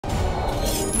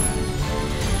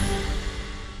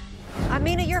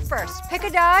Amina, you're first. Pick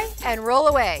a die and roll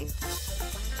away.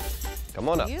 Come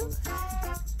on up. You?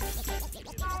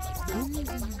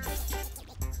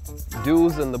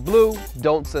 Do's in the blue,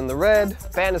 don'ts in the red,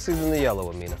 fantasies in the yellow,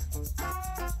 Amina.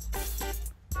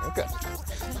 Okay.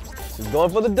 She's going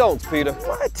for the don'ts, Peter.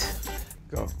 What?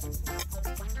 Go.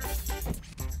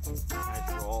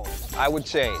 I would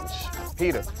change.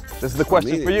 Peter, this is the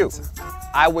question for you.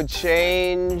 I would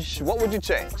change, what would you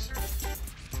change?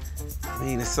 I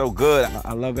mean, it's so good.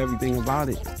 I love everything about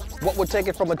it. What would take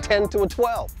it from a 10 to a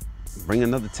 12? Bring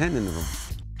another 10 in the room.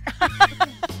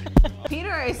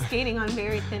 Peter is skating on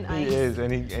very thin ice. He is,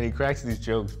 and he cracks these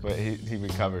jokes, but he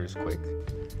recovers quick.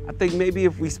 I think maybe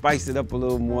if we spice it up a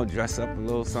little more, dress up a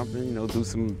little something, you know, do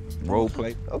some role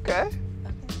play. Okay.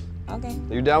 Okay.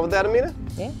 You down with that, Amina?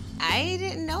 Yeah. I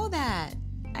didn't know that.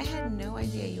 I had no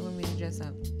idea you wanted me to dress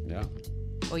up. Yeah.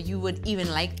 Or you would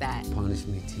even like that. Punish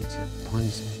me, teacher.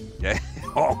 Punish me. Yeah.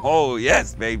 Oh,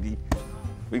 yes, baby.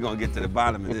 We're gonna get to the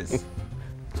bottom of this.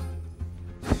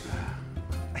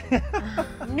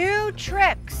 New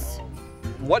tricks.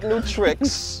 What new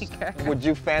tricks would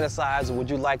you fantasize or would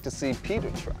you like to see Peter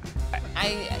try?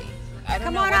 I don't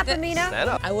Come know on what up, the- Amina. Stand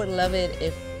up. I would love it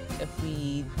if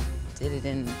we did it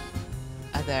in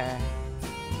other,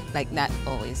 like not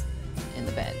always in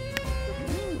the bed.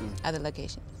 Other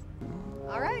locations.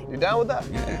 All right. You down with that?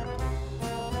 Yeah.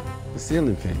 The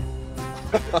ceiling fan.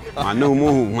 My new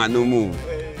move, my new move.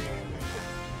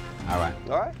 All right.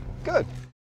 All right, good.